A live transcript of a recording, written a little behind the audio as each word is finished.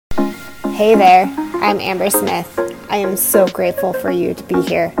Hey there, I'm Amber Smith. I am so grateful for you to be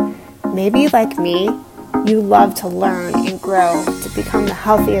here. Maybe like me, you love to learn and grow to become the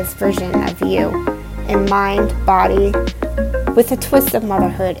healthiest version of you in mind, body, with a twist of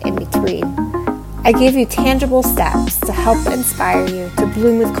motherhood in between. I give you tangible steps to help inspire you to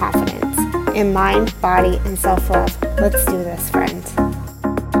bloom with confidence in mind, body, and self-love. Let's do this, friends.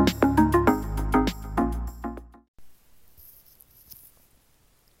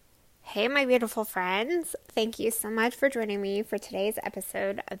 Hey, my beautiful friends. Thank you so much for joining me for today's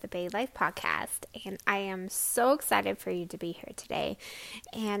episode of the Bay Life Podcast. And I am so excited for you to be here today.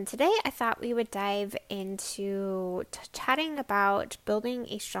 And today I thought we would dive into chatting about building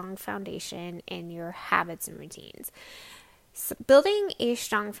a strong foundation in your habits and routines. So building a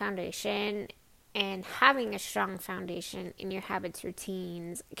strong foundation and having a strong foundation in your habits,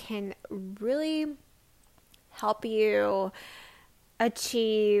 routines can really help you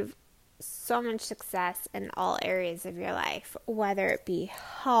achieve so much success in all areas of your life, whether it be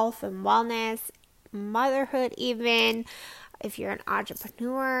health and wellness, motherhood even, if you're an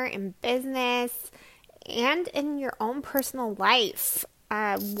entrepreneur in business, and in your own personal life.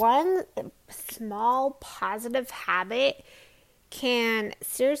 One small positive habit can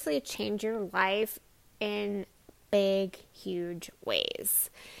seriously change your life in big, huge ways.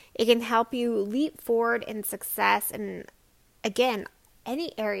 It can help you leap forward in success and, again,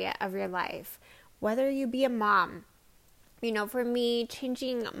 any area of your life, whether you be a mom. For me,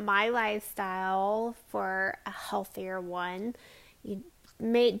 changing my lifestyle for a healthier one,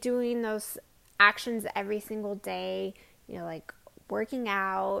 doing those actions every single day, like working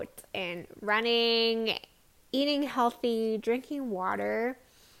out and running, eating healthy, drinking water.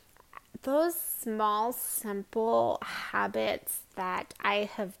 Those small, simple habits that I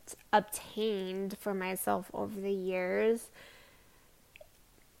have obtained for myself over the years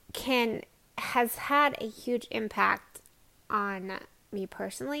has had a huge impact on me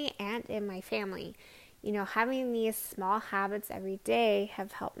personally and in my family. Having these small habits every day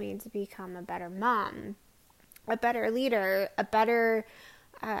have helped me to become a better mom, a better leader, a better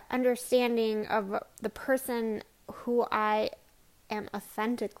understanding of the person who I am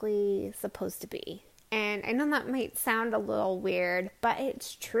authentically supposed to be. And I know that might sound a little weird, but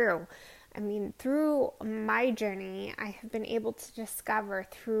it's true. Through my journey, I have been able to discover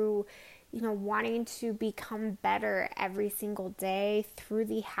through, wanting to become better every single day through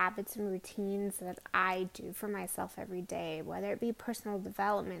the habits and routines that I do for myself every day, whether it be personal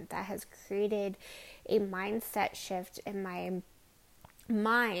development that has created a mindset shift in my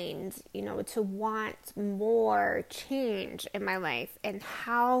mind, to want more change in my life, and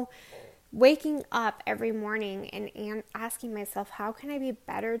how waking up every morning and asking myself, how can I be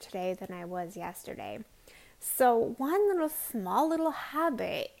better today than I was yesterday? So one small little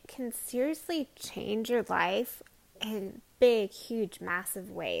habit can seriously change your life in big, huge,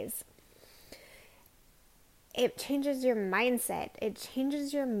 massive ways. It changes your mindset. It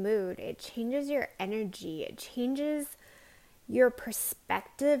changes your mood. It changes your energy. It changes your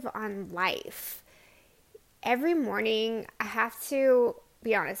perspective on life. Every morning, I have to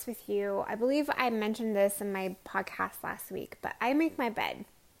be honest with you. I believe I mentioned this in my podcast last week, but I make my bed.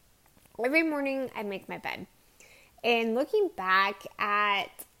 Every morning I make my bed. And looking back at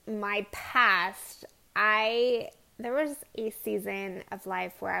my past, there was a season of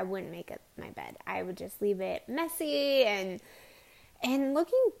life where I wouldn't make my bed. I would just leave it messy, and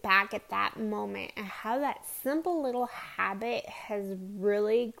looking back at that moment and how that simple little habit has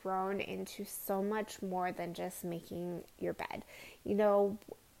really grown into so much more than just making your bed.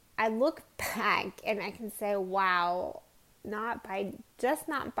 I look back and I can say, wow, not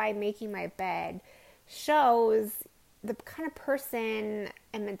by making my bed shows the kind of person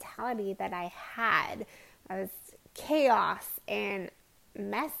and mentality that I had. I was chaos and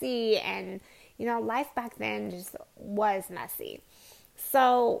messy, and life back then just was messy.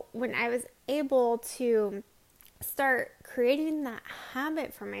 So when I was able to start creating that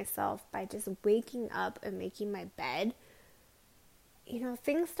habit for myself by just waking up and making my bed,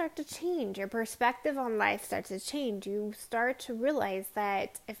 things start to change. Your perspective on life starts to change. You start to realize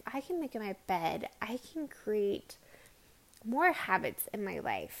that if I can make my bed, I can create more habits in my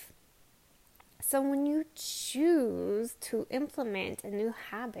life. So when you choose to implement a new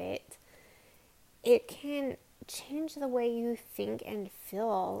habit, it can change the way you think and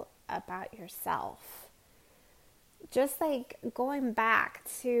feel about yourself. Just like going back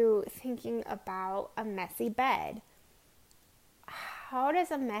to thinking about a messy bed. How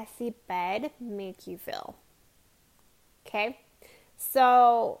does a messy bed make you feel? Okay?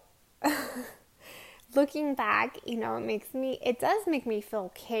 So looking back, it does make me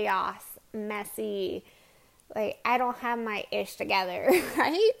feel chaos messy, like I don't have my ish together,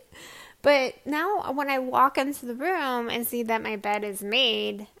 right? But now when I walk into the room and see that my bed is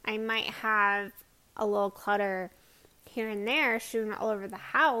made, I might have a little clutter here and there shooting all over the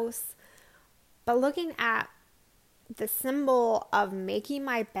house. But looking at the symbol of making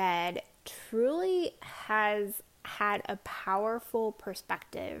my bed truly has had a powerful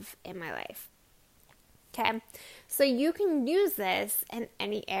perspective in my life. Okay, so you can use this in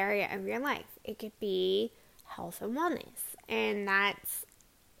any area of your life. It could be health and wellness, and that's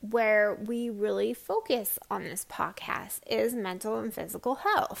where we really focus on this podcast, is mental and physical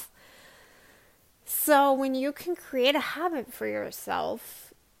health. So when you can create a habit for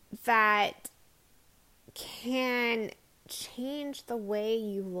yourself that can change the way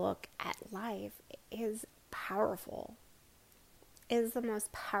you look at life, is powerful. It is the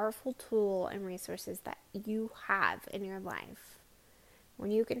most powerful tool and resources that you have in your life.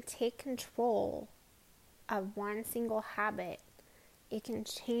 When you can take control of one single habit, it can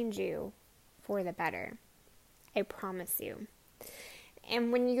change you for the better. I promise you.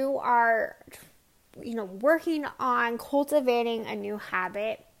 And when you are, working on cultivating a new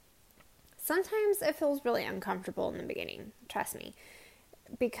habit, sometimes it feels really uncomfortable in the beginning, trust me,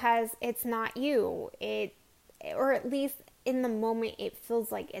 because it's not you. Or at least in the moment, it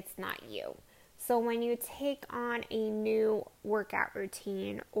feels like it's not you. So when you take on a new workout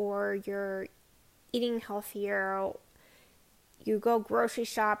routine, or you're eating healthier, you go grocery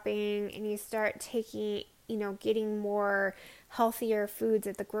shopping and you start taking, getting more healthier foods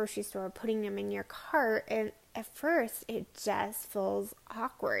at the grocery store, putting them in your cart, and at first it just feels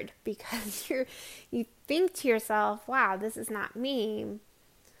awkward because you think to yourself, wow, this is not me.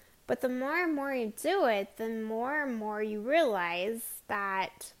 But the more and more you do it, the more and more you realize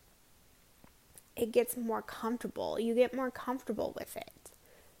that it gets more comfortable. You get more comfortable with it.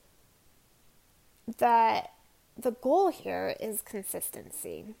 The goal here is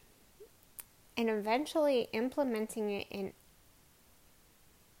consistency, and eventually implementing it in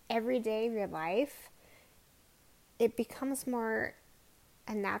every day of your life. It becomes more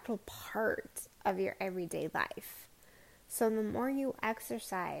a natural part of your everyday life. So the more you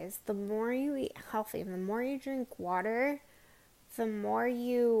exercise, the more you eat healthy, the more you drink water, the more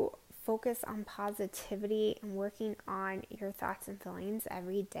you focus on positivity and working on your thoughts and feelings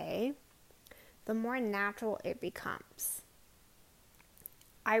every day, the more natural it becomes.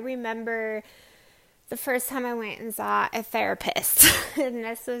 I remember the first time I went and saw a therapist, and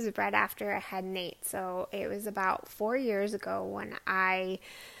this was right after I had Nate. So it was about 4 years ago when I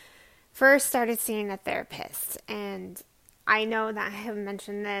first started seeing a therapist. And I know that I have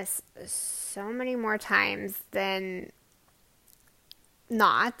mentioned this so many more times than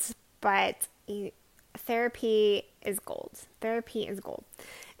not, but therapy is gold. Therapy is gold.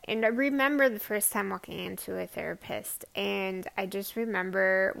 And I remember the first time walking into a therapist, and I just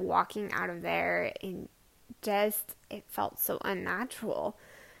remember walking out of there and it felt so unnatural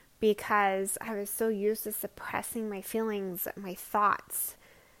because I was so used to suppressing my feelings, my thoughts.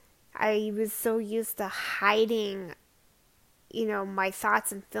 I was so used to hiding, my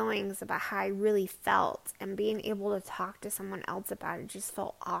thoughts and feelings about how I really felt, and being able to talk to someone else about it just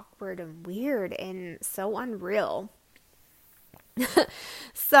felt awkward and weird and so unreal.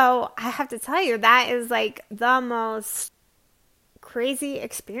 So I have to tell you, that is like the most crazy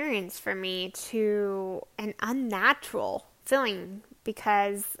experience for me, to an unnatural feeling,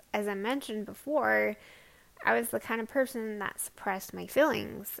 because as I mentioned before, I was the kind of person that suppressed my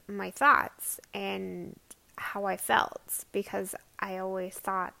feelings, my thoughts, and how I felt, because I always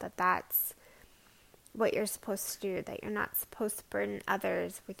thought that that's what you're supposed to do, that you're not supposed to burden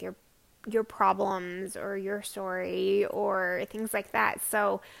others with your problems or your story or things like that.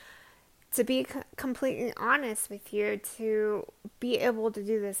 So to be completely honest with you, to be able to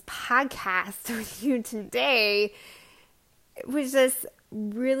do this podcast with you today, it was just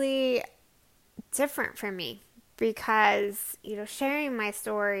really different for me, because, sharing my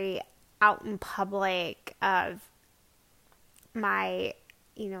story out in public of my,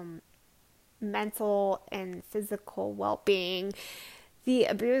 mental and physical well-being, the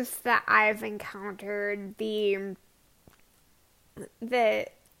abuse that I've encountered,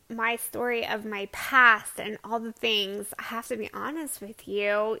 my story of my past and all the things, I have to be honest with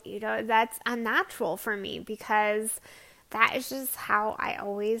you, that's unnatural for me, because that is just how I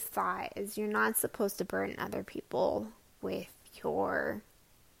always thought, is you're not supposed to burden other people with your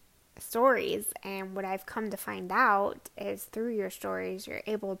stories. And what I've come to find out is through your stories, you're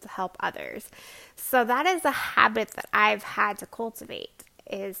able to help others. So that is a habit that I've had to cultivate,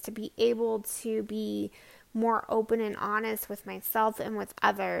 is to be able to be more open and honest with myself and with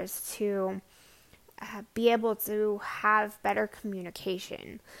others to be able to have better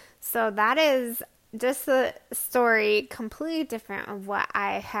communication. So that is just a story completely different of what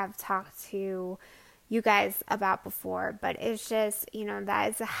I have talked to you guys about before, but it's just, that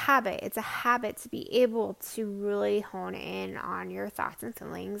is a habit. It's a habit to be able to really hone in on your thoughts and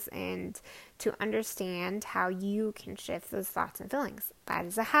feelings and to understand how you can shift those thoughts and feelings. That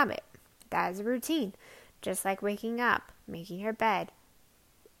is a habit. That is a routine. Just like waking up, making your bed.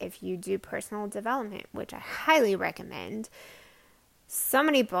 If you do personal development, which I highly recommend, so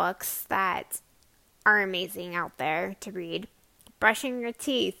many books that are amazing out there to read. Brushing your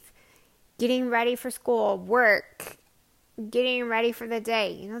teeth, getting ready for school, work, getting ready for the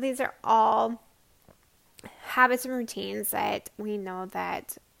day. These are all habits and routines that we know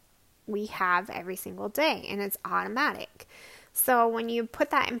that we have every single day, and it's automatic. So when you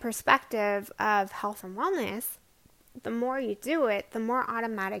put that in perspective of health and wellness, the more you do it, the more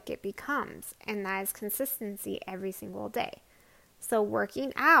automatic it becomes, and that is consistency every single day. So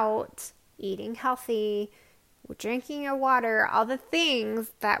working out, eating healthy, drinking your water, all the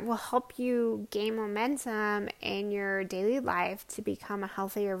things that will help you gain momentum in your daily life to become a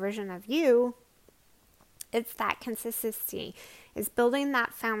healthier version of you, it's that consistency. It's building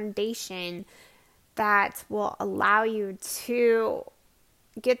that foundation that will allow you to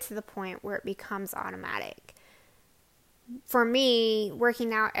get to the point where it becomes automatic. For me,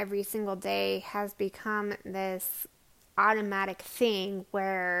 working out every single day has become this automatic thing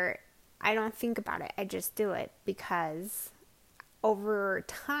where I don't think about it. I just do it because over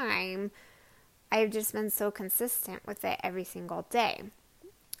time, I've just been so consistent with it every single day.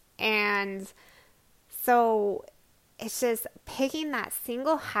 And so it's just picking that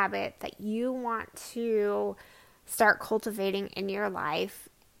single habit that you want to start cultivating in your life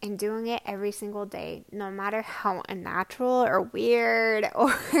and doing it every single day, no matter how unnatural or weird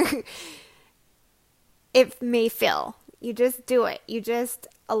or it may feel. You just do it. You just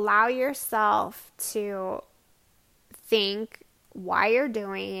allow yourself to think why you're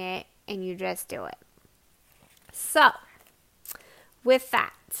doing it, and you just do it. So, with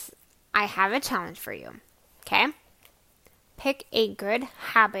that, I have a challenge for you, okay? Pick a good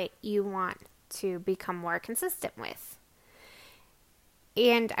habit you want to become more consistent with.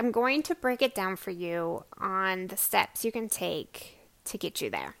 And I'm going to break it down for you on the steps you can take to get you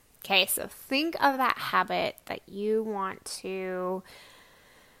there. Okay, so think of that habit that you want to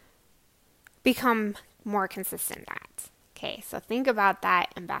become more consistent at. Okay, so think about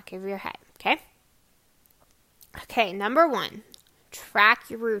that in the back of your head, okay? Okay, number 1, track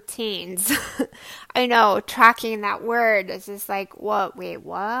your routines. I know, tracking, that word is just like, what? Wait,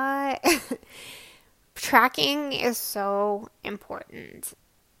 what? Tracking is so important,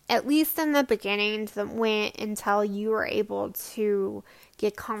 at least in the beginning, until you are able to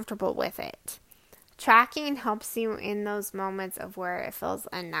get comfortable with it. Tracking helps you in those moments of where it feels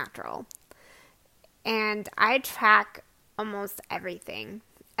unnatural. And I track almost everything.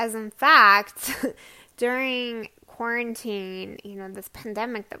 As in fact, during quarantine, this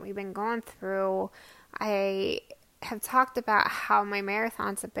pandemic that we've been going through, I have talked about how my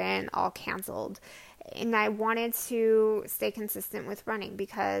marathons have been all canceled. And I wanted to stay consistent with running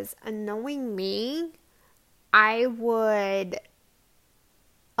because, knowing me, I would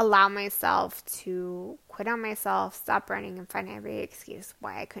allow myself to quit on myself, stop running, and find every excuse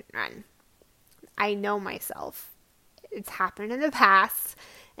why I couldn't run. I know myself. It's happened in the past,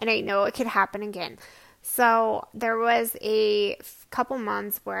 and I know it could happen again. So there was a couple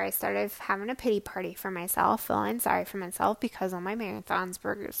months where I started having a pity party for myself, feeling sorry for myself because all my marathons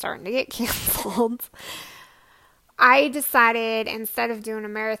were starting to get canceled. I decided, instead of doing a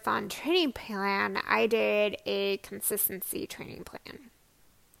marathon training plan, I did a consistency training plan.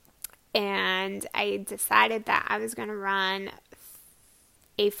 And I decided that I was going to run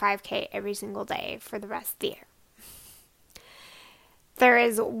a 5K every single day for the rest of the year. There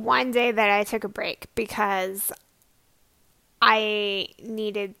is one day that I took a break because I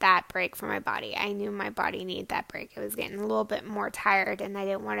needed that break for my body. I knew my body needed that break. It was getting a little bit more tired, and I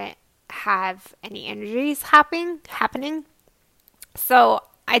didn't want to have any injuries happening. So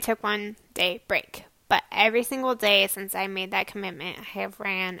I took one day break. But every single day since I made that commitment, I have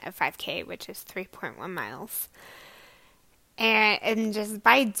ran a 5K, which is 3.1 miles. And just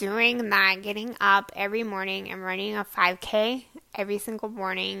by doing that, getting up every morning and running a 5K every single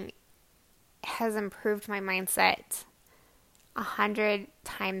morning has improved my mindset 100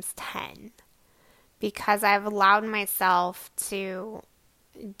 times 10. Because I've allowed myself to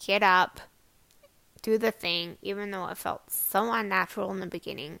get up, do the thing, even though it felt so unnatural in the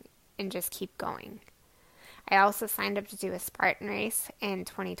beginning, and just keep going. I also signed up to do a Spartan race in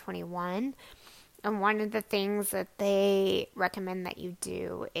 2021. And one of the things that they recommend that you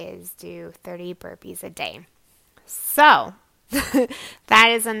do is do 30 burpees a day. So that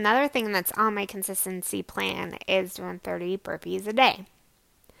is another thing that's on my consistency plan, is doing 30 burpees a day.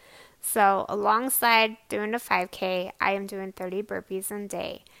 So alongside doing a 5K, I am doing 30 burpees a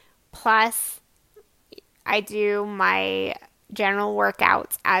day. Plus, I do my general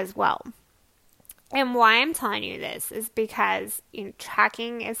workouts as well. And why I'm telling you this is because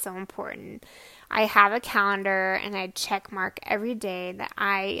tracking is so important. I have a calendar and I check mark every day that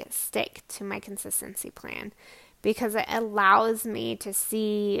I stick to my consistency plan, because it allows me to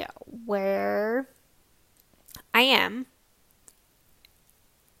see where I am,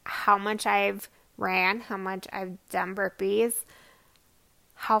 how much I've ran, how much I've done burpees,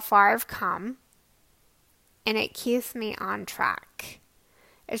 how far I've come, and it keeps me on track.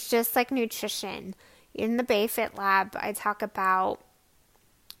 It's just like nutrition. In the BayFit Lab, I talk about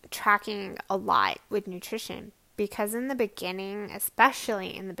tracking a lot with nutrition, because in the beginning,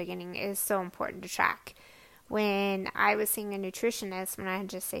 especially in the beginning, it is so important to track. When I was seeing a nutritionist when I had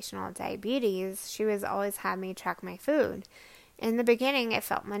gestational diabetes, she was always had me track my food. In the beginning, it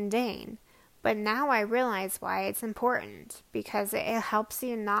felt mundane, but now I realize why it's important, because it helps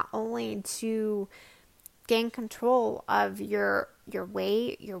you not only to gain control of your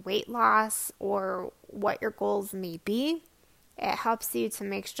weight loss, or what your goals may be. It helps you to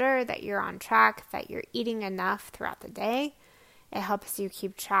make sure that you're on track, that you're eating enough throughout the day. It helps you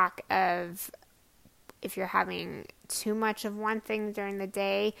keep track of if you're having too much of one thing during the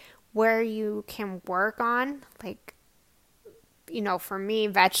day, where you can work on. Like, for me,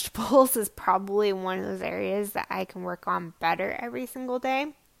 vegetables is probably one of those areas that I can work on better every single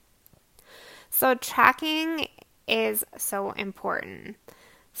day. So tracking is so important.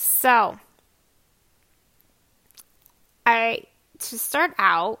 So to start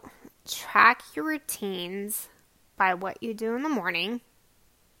out, track your routines by what you do in the morning.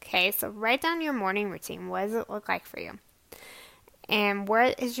 Okay, so write down your morning routine. What does it look like for you? And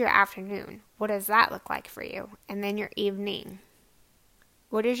where is your afternoon? What does that look like for you? And then your evening.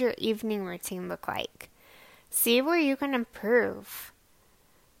 What does your evening routine look like? See where you can improve.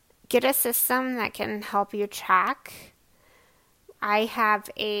 Get a system that can help you track. I have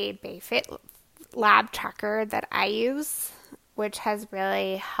a BayFit Lab tracker that I use, which has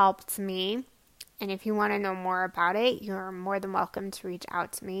really helped me. And if you want to know more about it, you're more than welcome to reach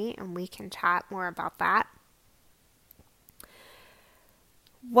out to me and we can chat more about that.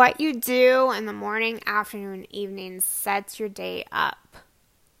 What you do in the morning, afternoon, evening sets your day up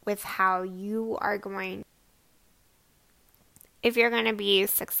with how you are going, if you're going to be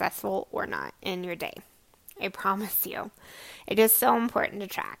successful or not in your day. I promise you. It is so important to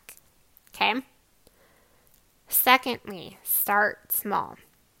track. Okay? Secondly, start small.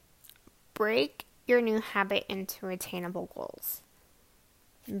 Break your new habit into attainable goals.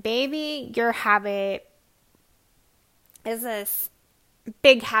 Maybe your habit is this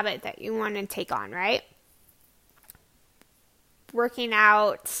big habit that you want to take on, right? Working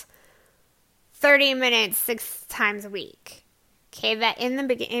out 30 minutes 6 times a week. Okay, that in the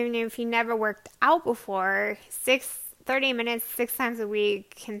beginning, if you never worked out before, 30 minutes 6 times a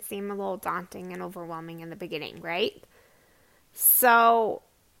week can seem a little daunting and overwhelming in the beginning, right? So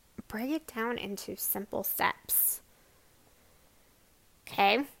break it down into simple steps.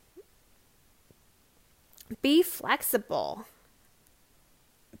 Okay? Be flexible,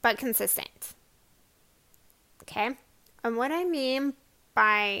 but consistent. Okay? And what I mean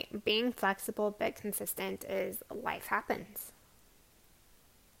by being flexible but consistent is life happens.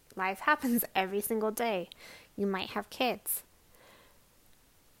 Life happens every single day. You might have kids.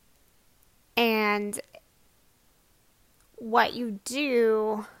 And what you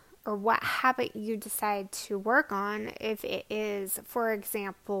do, or what habit you decide to work on, if it is, for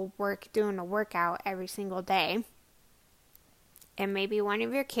example, doing a workout every single day, and maybe one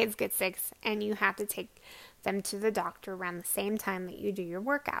of your kids gets sick and you have to take them to the doctor around the same time that you do your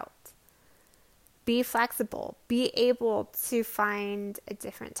workout. Be flexible. Be able to find a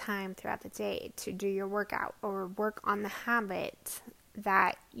different time throughout the day to do your workout or work on the habit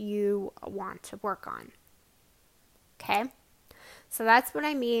that you want to work on. Okay? So that's what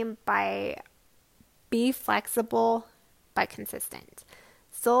I mean by be flexible but consistent.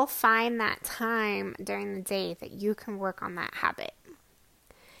 Still find that time during the day that you can work on that habit.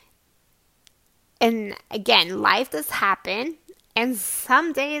 And again, life does happen, and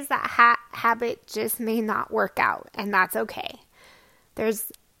some days that habit just may not work out, and that's okay.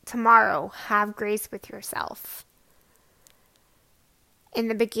 There's tomorrow. Have grace with yourself. In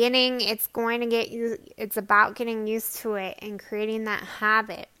the beginning, it's about getting used to it and creating that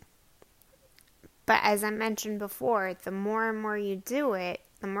habit. But as I mentioned before, the more and more you do it,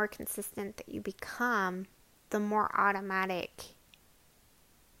 the more consistent that you become, the more automatic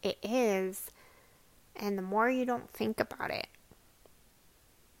it is, and the more you don't think about it.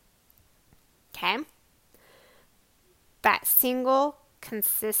 Okay? That single,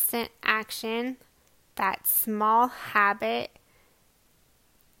 consistent action, that small habit,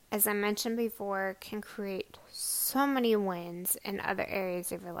 as I mentioned before, can create so many wins in other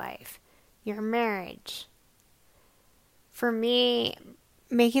areas of your life. Your marriage. For me,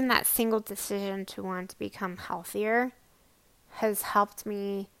 making that single decision to want to become healthier has helped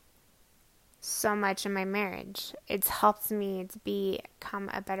me so much in my marriage. It's helped me to become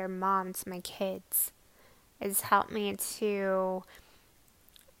a better mom to my kids. It's helped me to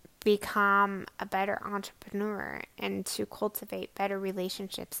become a better entrepreneur and to cultivate better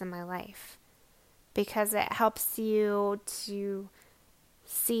relationships in my life, because it helps you to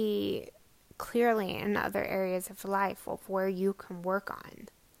see clearly in other areas of life of where you can work on.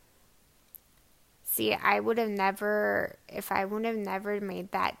 See, if I would have never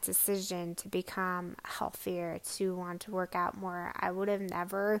made that decision to become healthier, to want to work out more, I would have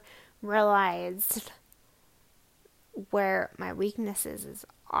never realized where my weaknesses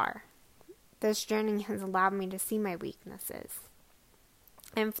are. This journey has allowed me to see my weaknesses.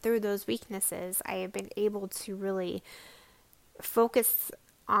 And through those weaknesses, I have been able to really focus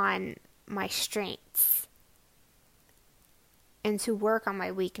on my strengths and to work on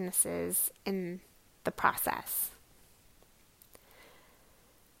my weaknesses in the process.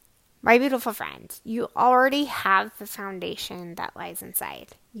 My beautiful friend, you already have the foundation that lies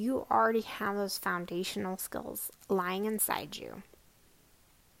inside. You already have those foundational skills lying inside you.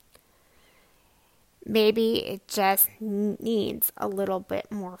 Maybe it just needs a little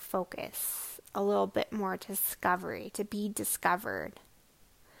bit more focus, a little bit more discovery, to be discovered.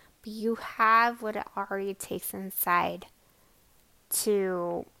 But you have what it already takes inside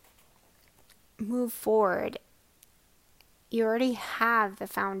to move forward. You already have the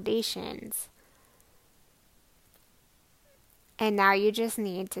foundations. And now you just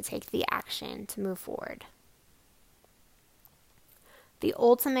need to take the action to move forward. The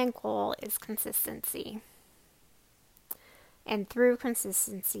ultimate goal is consistency. And through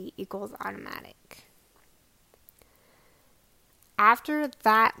consistency equals automatic. After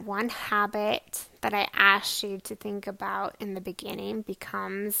that one habit that I asked you to think about in the beginning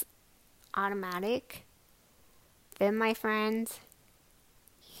becomes automatic, then, my friend,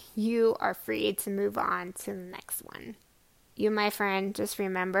 you are free to move on to the next one. You, my friend, just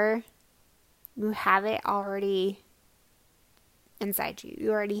remember, you have it already inside you.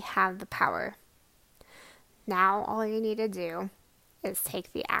 You already have the power. Now, all you need to do is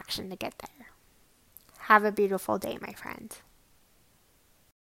take the action to get there. Have a beautiful day, my friend.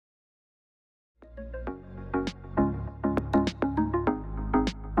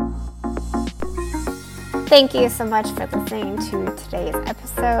 Thank you so much for listening to today's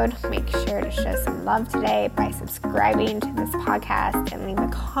episode. Make sure to show some love today by subscribing to this podcast and leave a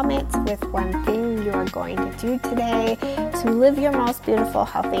comment with one thing you are going to do today to live your most beautiful,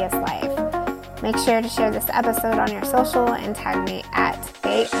 healthiest life. Make sure to share this episode on your social and tag me at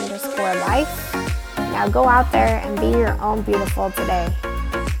 @bay_life. Now go out there and be your own beautiful today.